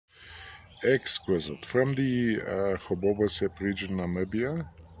Exquisite. From the Gobobosep region, Namibia,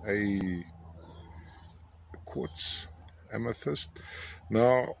 a quartz amethyst.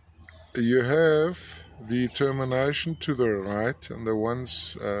 Now, you have the termination to the right, and the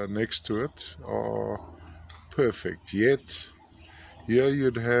ones next to it are perfect. Yet, here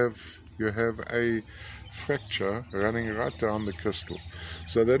you have a fracture running right down the crystal.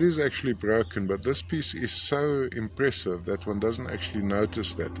 So that is actually broken, but this piece is so impressive that one doesn't actually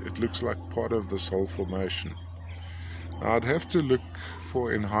notice that. It looks like part of this whole formation. Now I'd have to look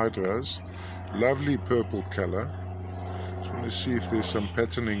for anhydrous. Lovely purple color. Just want to see if there's some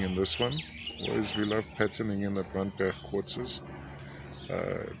patterning in this one. Always we love patterning in the Brandberg quartzes.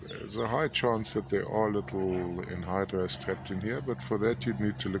 There's a high chance that there are little anhydrous trapped in here, but for that you'd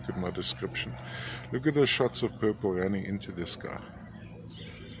need to look at my description. Look at the shots of purple running into this guy.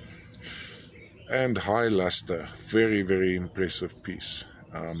 And high luster, very, very impressive piece.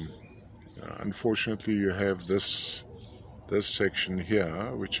 Unfortunately you have this section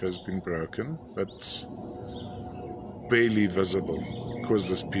here which has been broken, but barely visible because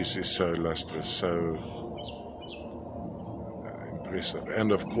this piece is so lustrous, so impressive.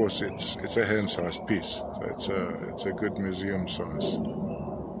 And of course it's a hand-sized piece, so it's a good museum size. And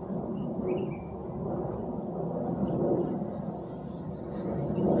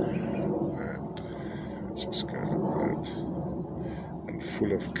let's just go like that, and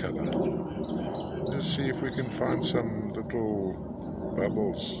full of color. Let's see if we can find some little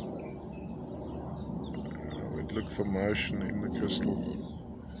bubbles. We'd look for motion in the crystal.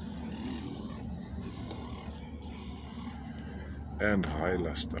 And high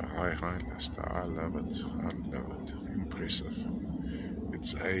luster, high luster. I love it. Impressive.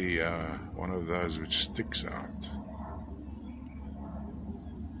 It's a one of those which sticks out,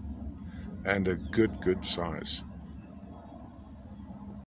 and a good size.